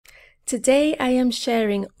Today I am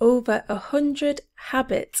sharing over 100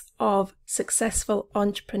 habits of successful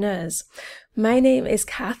entrepreneurs. My name is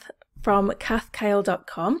Kath from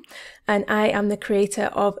kathkyle.com, and I am the creator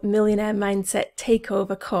of Millionaire Mindset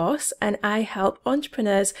Takeover course, and I help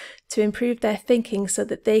entrepreneurs to improve their thinking so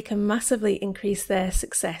that they can massively increase their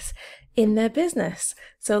success in their business.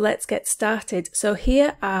 So let's get started. So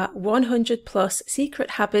here are 100 plus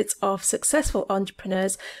secret habits of successful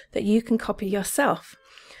entrepreneurs that you can copy yourself.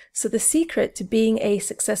 So the secret to being a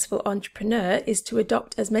successful entrepreneur is to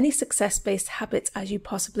adopt as many success-based habits as you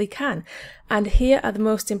possibly can. And here are the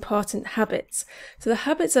most important habits. So the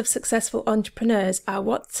habits of successful entrepreneurs are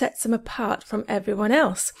what sets them apart from everyone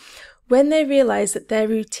else. When they realize that their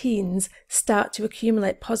routines start to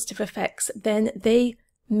accumulate positive effects, then they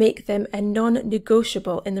make them a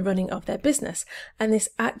non-negotiable in the running of their business. And this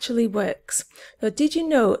actually works. Now, did you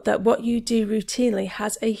know that what you do routinely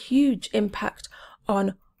has a huge impact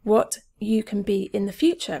on what you can be in the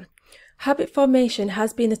future? Habit formation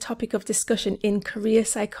has been a topic of discussion in career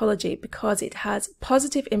psychology because it has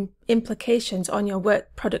positive implications on your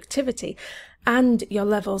work productivity and your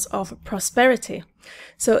levels of prosperity.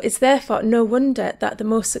 So it's therefore no wonder that the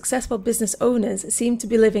most successful business owners seem to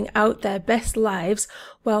be living out their best lives,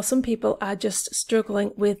 while some people are just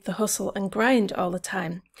struggling with the hustle and grind all the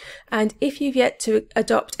time. And if you've yet to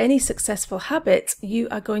adopt any successful habits, you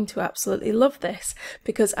are going to absolutely love this,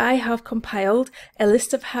 because I have compiled a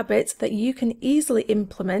list of habits that you can easily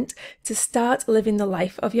implement to start living the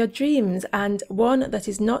life of your dreams, and one that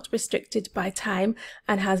is not restricted by time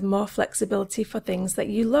and has more flexibility for things that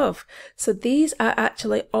you love. So these are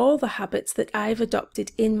actually all the habits that I've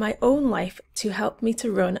adopted in my own life to help me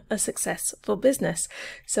to run a successful business.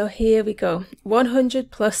 So here we go.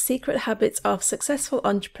 100 plus secret habits of successful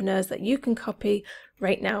entrepreneurs that you can copy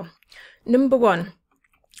right now. Number 1,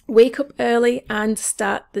 wake up early and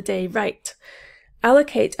start the day right.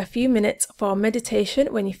 Allocate a few minutes for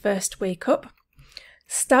meditation when you first wake up.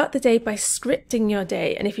 Start the day by scripting your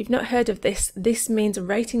day. And if you've not heard of this, this means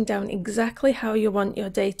writing down exactly how you want your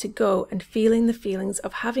day to go and feeling the feelings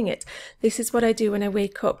of having it. This is what I do when I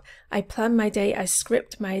wake up. I plan my day, I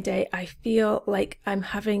script my day. I feel like I'm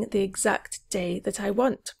having the exact day that I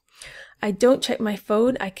want. I don't check my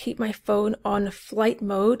phone. I keep my phone on flight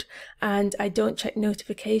mode, and I don't check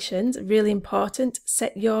notifications. Really important.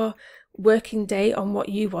 Set your working day on what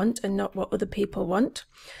you want and not what other people want.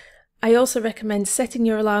 I also recommend setting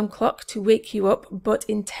your alarm clock to wake you up, but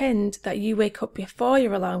intend that you wake up before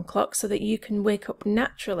your alarm clock so that you can wake up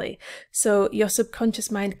naturally. So your subconscious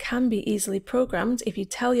mind can be easily programmed. If you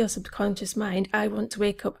tell your subconscious mind, I want to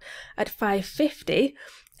wake up at 5:50,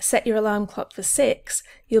 set your alarm clock for 6,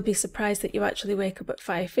 you'll be surprised that you actually wake up at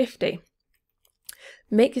 5:50.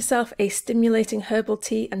 Make yourself a stimulating herbal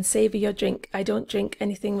tea and savor your drink. I don't drink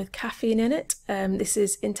anything with caffeine in it. This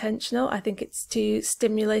is intentional. I think it's too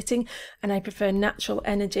stimulating and I prefer natural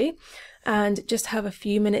energy. And just have a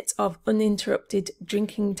few minutes of uninterrupted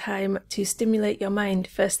drinking time to stimulate your mind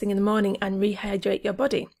first thing in the morning and rehydrate your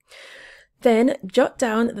body. Then jot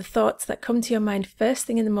down the thoughts that come to your mind first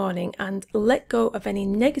thing in the morning and let go of any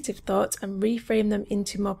negative thoughts and reframe them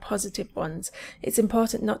into more positive ones. It's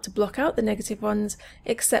important not to block out the negative ones,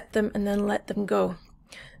 accept them and then let them go.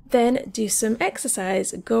 Then do some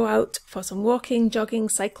exercise. Go out for some walking, jogging,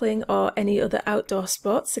 cycling or any other outdoor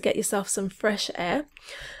sports to get yourself some fresh air,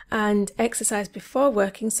 and exercise before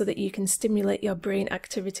working so that you can stimulate your brain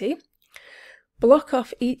activity. Block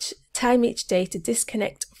off each day to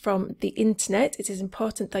disconnect from the internet. It is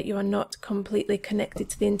important that you are not completely connected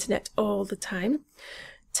to the internet all the time.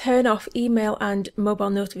 Turn off email and mobile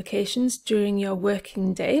notifications during your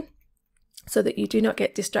working day so that you do not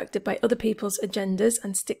get distracted by other people's agendas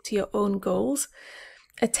and stick to your own goals.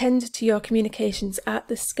 Attend to your communications at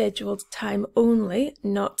the scheduled time only,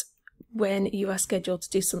 not when you are scheduled to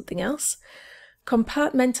do something else.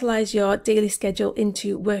 Compartmentalize your daily schedule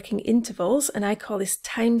into working intervals, and I call this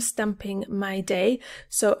time stamping my day.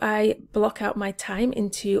 So I block out my time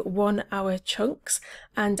into 1 hour chunks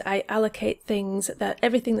and I allocate things that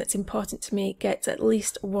everything that's important to me gets at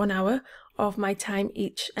least 1 hour of my time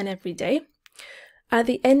each and every day. At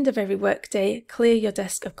the end of every workday, clear your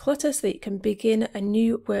desk of clutter so that you can begin a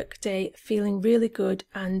new workday feeling really good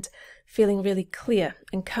and feeling really clear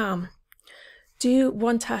and calm. Do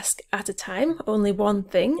one task at a time, only one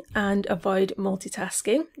thing, and avoid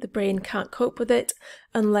multitasking. The brain can't cope with it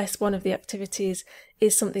unless one of the activities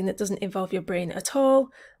is something that doesn't involve your brain at all,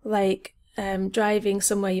 like driving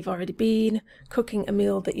somewhere you've already been, cooking a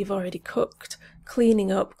meal that you've already cooked,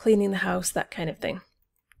 cleaning up, cleaning the house, that kind of thing.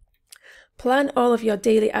 Plan all of your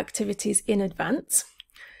daily activities in advance.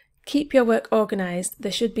 Keep your work organised.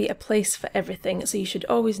 There should be a place for everything, so you should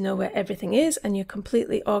always know where everything is and you're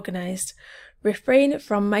completely organised. Refrain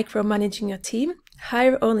from micromanaging your team.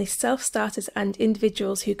 Hire only self-starters and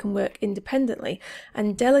individuals who can work independently,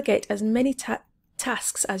 and delegate as many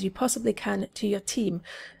tasks as you possibly can to your team,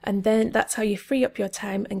 and then that's how you free up your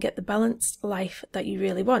time and get the balanced life that you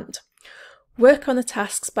really want. Work on the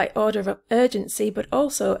tasks by order of urgency, but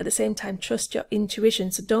also at the same time trust your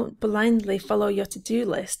intuition, so don't blindly follow your to-do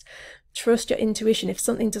list. Trust your intuition. If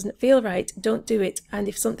something doesn't feel right, don't do it, and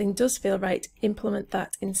if something does feel right, implement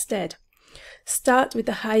that instead. Start with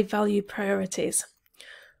the high-value priorities.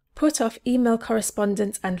 Put off email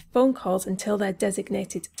correspondence and phone calls until their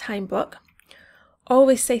designated time block.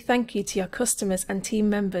 Always say thank you to your customers and team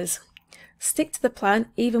members. Stick to the plan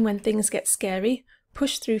even when things get scary.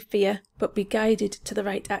 Push through fear, but be guided to the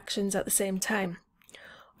right actions at the same time.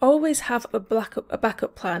 Always have a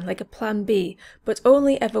backup plan, like a plan B, but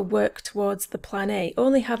only ever work towards the plan A.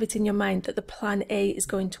 Only have it in your mind that the plan A is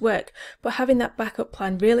going to work, but having that backup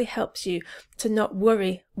plan really helps you to not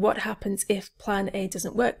worry what happens if plan A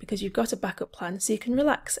doesn't work, because you've got a backup plan, so you can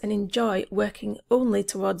relax and enjoy working only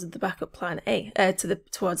towards the backup plan A,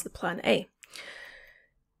 towards the plan A.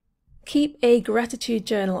 Keep a gratitude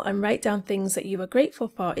journal and write down things that you are grateful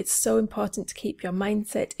for. It's so important to keep your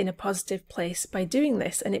mindset in a positive place by doing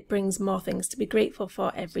this, and it brings more things to be grateful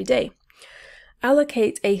for every day.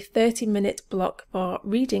 Allocate a 30-minute block for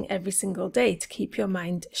reading every single day to keep your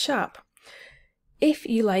mind sharp. If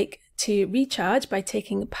you like to recharge by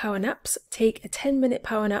taking power naps, take a 10-minute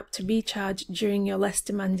power nap to recharge during your less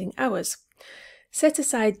demanding hours. Set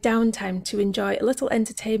aside downtime to enjoy a little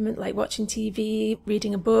entertainment like watching TV,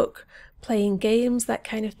 reading a book, playing games, that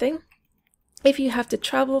kind of thing. If you have to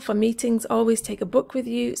travel for meetings, always take a book with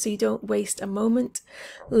you so you don't waste a moment.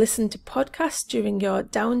 Listen to podcasts during your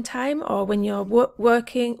downtime or when you're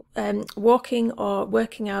walking or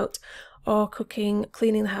working out or cooking,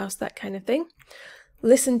 cleaning the house, that kind of thing.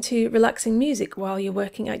 Listen to relaxing music while you're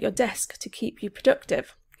working at your desk to keep you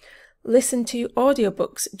productive. Listen to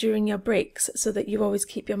audiobooks during your breaks so that you always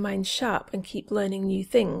keep your mind sharp and keep learning new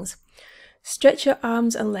things. Stretch your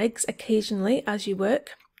arms and legs occasionally as you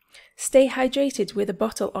work. Stay hydrated with a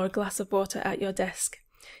bottle or a glass of water at your desk.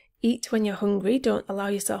 Eat when you're hungry, don't allow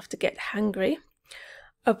yourself to get hangry.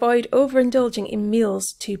 Avoid overindulging in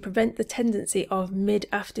meals to prevent the tendency of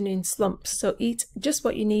mid-afternoon slumps, so eat just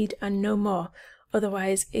what you need and no more,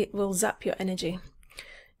 otherwise it will zap your energy.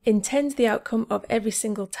 Intend the outcome of every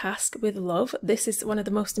single task with love. This is one of the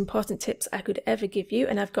most important tips I could ever give you,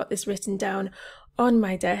 and I've got this written down on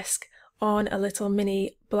my desk on a little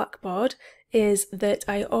mini blackboard, is that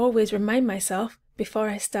I always remind myself before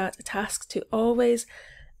I start a task to always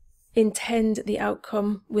intend the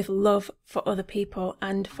outcome with love for other people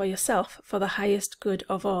and for yourself, for the highest good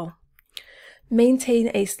of all. Maintain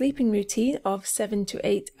a sleeping routine of 7 to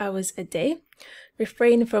 8 hours a day.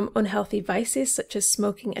 Refrain from unhealthy vices such as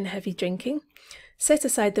smoking and heavy drinking. Set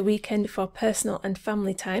aside the weekend for personal and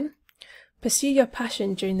family time. Pursue your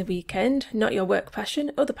passion during the weekend, not your work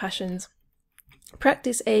passion, other passions.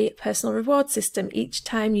 Practice a personal reward system each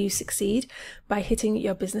time you succeed by hitting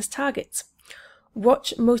your business targets.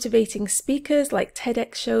 Watch motivating speakers like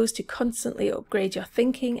TEDx shows to constantly upgrade your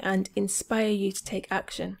thinking and inspire you to take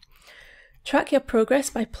action. Track your progress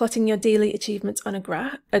by plotting your daily achievements on a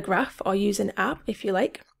graph, or use an app if you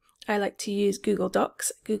like. I like to use Google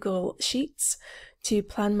Docs, Google Sheets to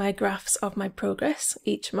plan my graphs of my progress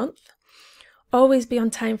each month. Always be on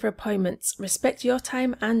time for appointments. Respect your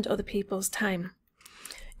time and other people's time.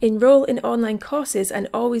 Enroll in online courses and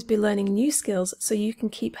always be learning new skills so you can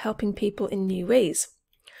keep helping people in new ways.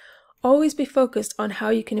 Always be focused on how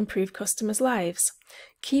you can improve customers' lives.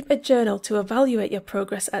 Keep a journal to evaluate your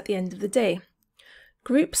progress at the end of the day.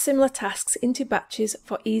 Group similar tasks into batches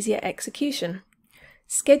for easier execution.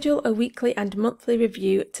 Schedule a weekly and monthly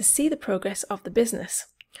review to see the progress of the business.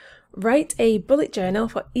 Write a bullet journal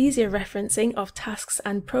for easier referencing of tasks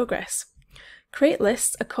and progress. Create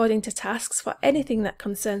lists according to tasks for anything that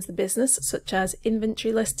concerns the business, such as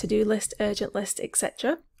inventory list, to-do list, urgent list,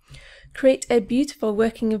 etc. Create a beautiful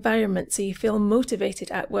working environment so you feel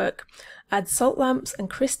motivated at work. Add salt lamps and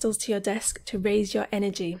crystals to your desk to raise your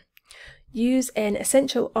energy. Use an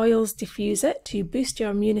essential oils diffuser to boost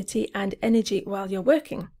your immunity and energy while you're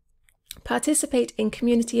working. Participate in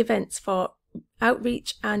community events for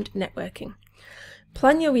outreach and networking.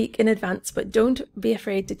 Plan your week in advance, but don't be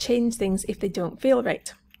afraid to change things if they don't feel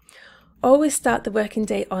right. Always start the working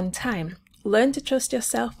day on time. Learn to trust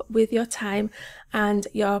yourself with your time, and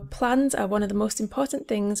your plans are one of the most important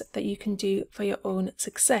things that you can do for your own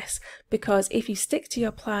success, because if you stick to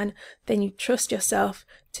your plan, then you trust yourself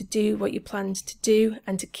to do what you planned to do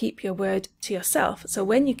and to keep your word to yourself. So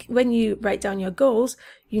when you write down your goals,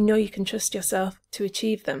 you know you can trust yourself to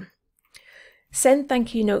achieve them. Send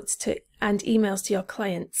thank you notes and emails to your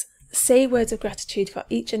clients. Say words of gratitude for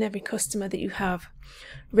each and every customer that you have.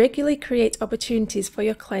 Regularly create opportunities for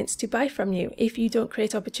your clients to buy from you. If you don't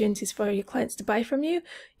create opportunities for your clients to buy from you,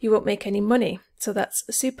 you won't make any money. So that's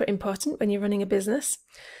super important when you're running a business.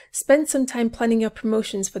 Spend some time planning your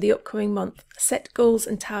promotions for the upcoming month. Set goals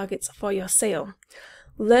and targets for your sale.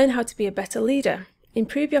 Learn how to be a better leader.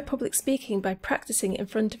 Improve your public speaking by practicing in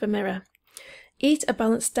front of a mirror. Eat a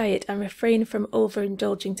balanced diet and refrain from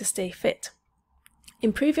overindulging to stay fit.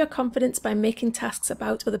 Improve your confidence by making tasks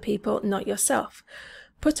about other people, not yourself.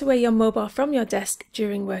 Put away your mobile from your desk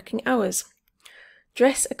during working hours.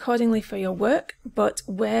 Dress accordingly for your work, but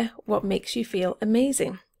wear what makes you feel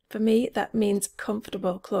amazing. For me, that means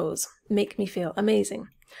comfortable clothes. Make me feel amazing.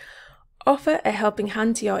 Offer a helping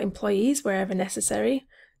hand to your employees wherever necessary.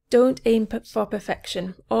 Don't aim for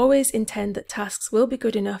perfection. Always intend that tasks will be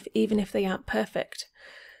good enough even if they aren't perfect.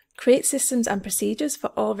 Create systems and procedures for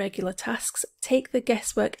all regular tasks. Take the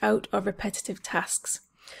guesswork out of repetitive tasks.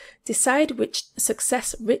 Decide which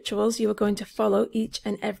success rituals you are going to follow each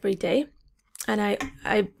and every day. And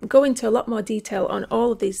I go into a lot more detail on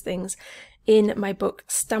all of these things in my book,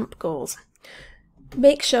 Stamp Goals.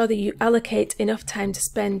 Make sure that you allocate enough time to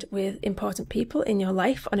spend with important people in your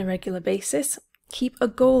life on a regular basis. Keep a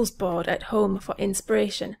goals board at home for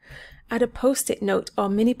inspiration. Add a post-it note or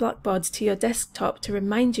mini blackboards to your desktop to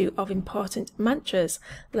remind you of important mantras,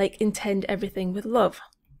 like intend everything with love.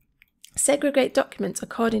 Segregate documents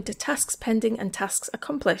according to tasks pending and tasks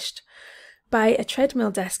accomplished. Buy a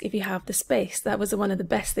treadmill desk if you have the space. That was one of the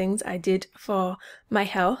best things I did for my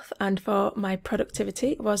health and for my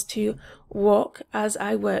productivity, was to walk as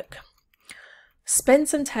I work. Spend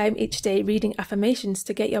some time each day reading affirmations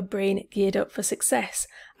to get your brain geared up for success.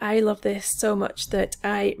 I love this so much that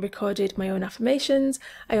I recorded my own affirmations.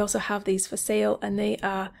 I also have these for sale and they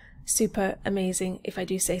are super amazing, if I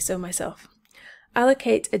do say so myself.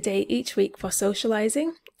 Allocate a day each week for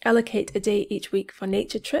socializing. Allocate a day each week for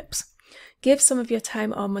nature trips. Give some of your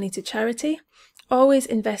time or money to charity. Always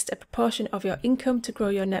invest a proportion of your income to grow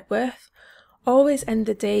your net worth. Always end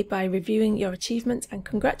the day by reviewing your achievements and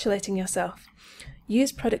congratulating yourself.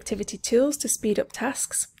 Use productivity tools to speed up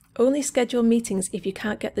tasks. Only schedule meetings if you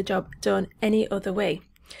can't get the job done any other way.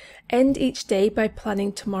 End each day by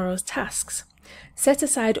planning tomorrow's tasks. Set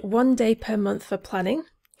aside 1 day per month for planning.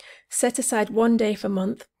 Set aside 1 day per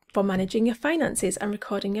month for managing your finances and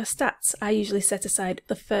recording your stats. I usually set aside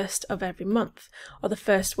the first of every month, or the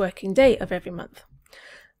first working day of every month.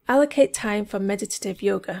 Allocate time for meditative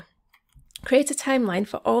yoga. Create a timeline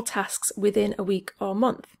for all tasks within a week or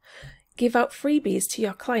month. Give out freebies to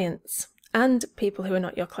your clients and people who are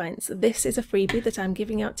not your clients. This is a freebie that I'm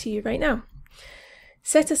giving out to you right now.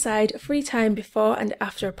 Set aside free time before and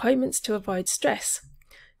after appointments to avoid stress.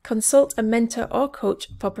 Consult a mentor or coach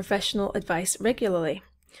for professional advice regularly.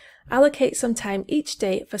 Allocate some time each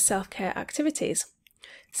day for self-care activities.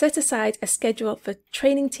 Set aside a schedule for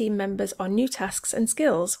training team members on new tasks and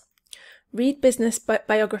skills. Read business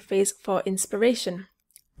biographies for inspiration.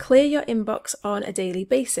 Clear your inbox on a daily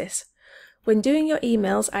basis. When doing your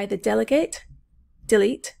emails, either delegate,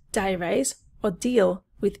 delete, diarize, or deal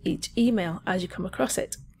with each email as you come across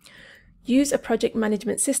it. Use a project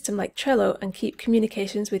management system like Trello and keep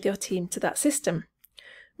communications with your team to that system.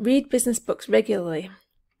 Read business books regularly.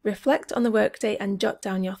 Reflect on the workday and jot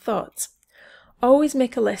down your thoughts. Always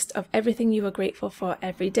make a list of everything you are grateful for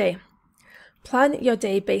every day. Plan your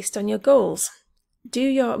day based on your goals. Do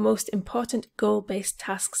your most important goal-based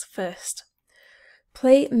tasks first.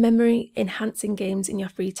 Play memory-enhancing games in your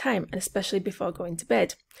free time, and especially before going to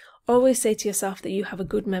bed. Always say to yourself that you have a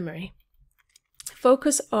good memory.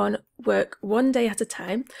 Focus on work 1 day at a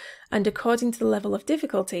time, and according to the level of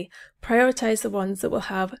difficulty, prioritize the ones that will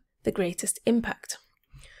have the greatest impact.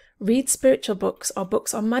 Read spiritual books or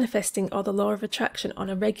books on manifesting or the law of attraction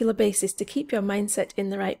on a regular basis to keep your mindset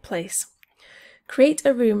in the right place. Create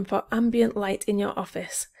a room for ambient light in your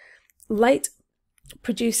office. Light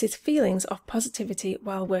produces feelings of positivity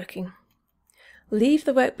while working. Leave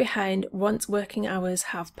the work behind once working hours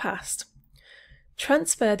have passed.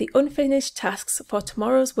 Transfer the unfinished tasks for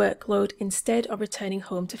tomorrow's workload instead of returning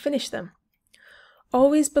home to finish them.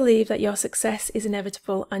 Always believe that your success is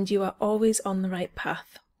inevitable and you are always on the right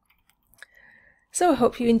path. So I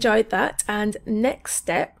hope you enjoyed that, and next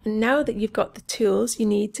step, now that you've got the tools you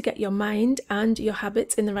need to get your mind and your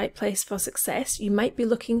habits in the right place for success, you might be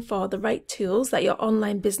looking for the right tools that your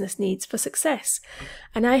online business needs for success.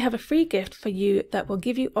 And I have a free gift for you that will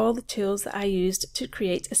give you all the tools that I used to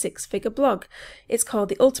create a 6-figure blog. It's called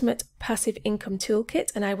the Ultimate Passive Income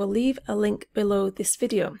Toolkit, and I will leave a link below this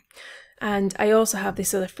video. And I also have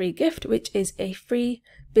this other free gift, which is a free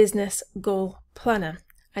business goal planner.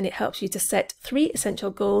 And it helps you to set 3 essential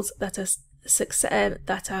goals that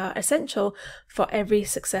are essential for every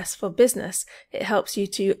successful business. It helps you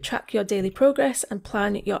to track your daily progress and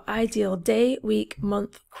plan your ideal day, week,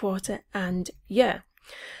 month, quarter, and year.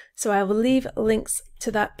 So I will leave links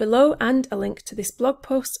to that below and a link to this blog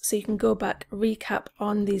post so you can go back, recap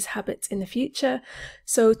on these habits in the future.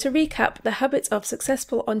 So to recap, the habits of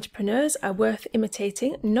successful entrepreneurs are worth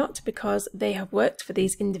imitating, not because they have worked for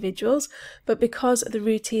these individuals, but because the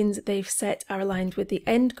routines they've set are aligned with the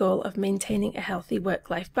end goal of maintaining a healthy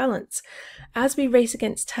work-life balance. As we race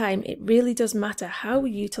against time, it really does matter how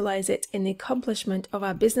we utilize it in the accomplishment of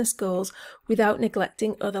our business goals without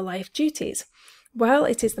neglecting other life duties. While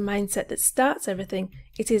it is the mindset that starts everything,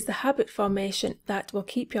 it is the habit formation that will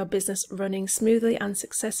keep your business running smoothly and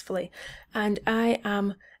successfully. And I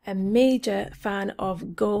am a major fan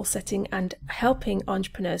of goal setting and helping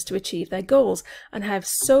entrepreneurs to achieve their goals, and have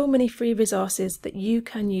so many free resources that you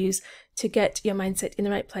can use to get your mindset in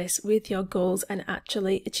the right place with your goals and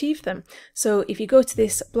actually achieve them. So if you go to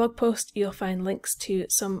this blog post, you'll find links to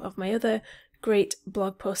some of my other great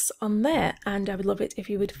blog posts on there, and I would love it if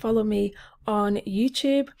you would follow me on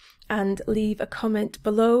YouTube and leave a comment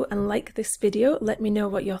below and like this video. Let me know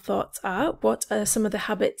what your thoughts are. What are some of the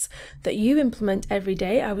habits that you implement every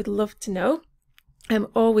day? I would love to know. I'm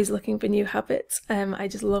always looking for new habits. I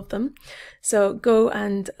just love them. So go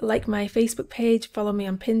and like my Facebook page, follow me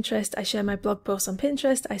on Pinterest. I share my blog posts on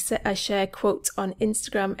Pinterest. I share quotes on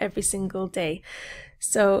Instagram every single day.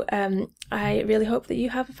 So I really hope that you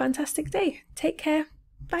have a fantastic day. Take care.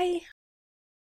 Bye.